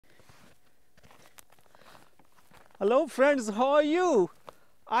Hello friends, how are you?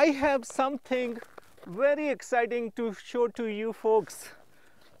 I have something very exciting to show to you folks.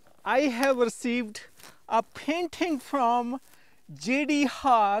 I have received a painting from J.D.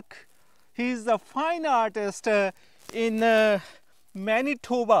 Hawk. He is a fine artist in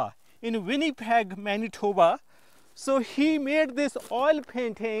Manitoba, in Winnipeg, Manitoba. So he made this oil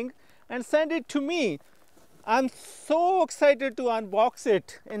painting and sent it to me. I'm so excited to unbox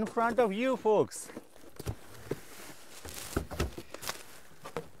it in front of you folks.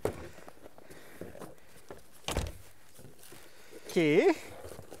 Okay.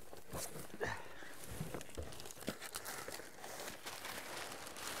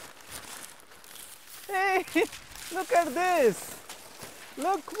 Hey, look at this.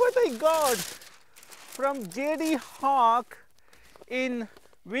 Look what I got from J.D. Hawk in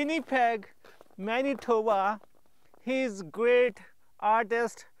Winnipeg, Manitoba. He is great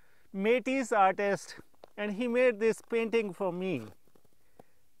artist, Métis artist, and he made this painting for me.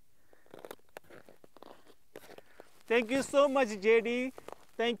 Thank you so much, JD.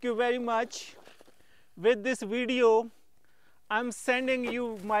 Thank you very much. With this video, I'm sending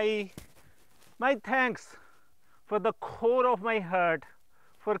you my thanks for the core of my heart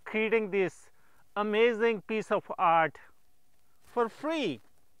for creating this amazing piece of art for free,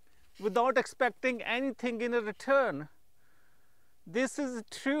 without expecting anything in return. This is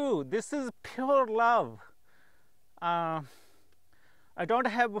true. This is pure love. I don't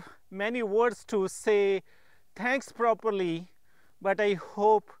have many words to say thanks properly, but I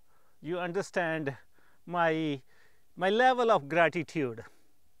hope you understand my level of gratitude.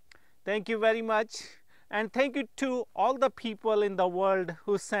 Thank you very much, and thank you to all the people in the world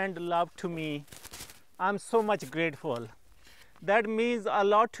who send love to me. I'm so much grateful. That means a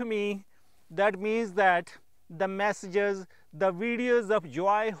lot to me. That means that the messages, the videos of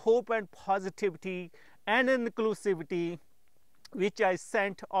joy, hope, and positivity and inclusivity which I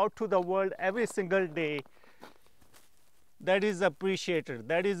sent out to the world every single day, that is appreciated,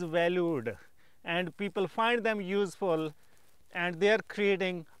 that is valued, and people find them useful, and they are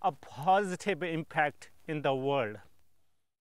creating a positive impact in the world.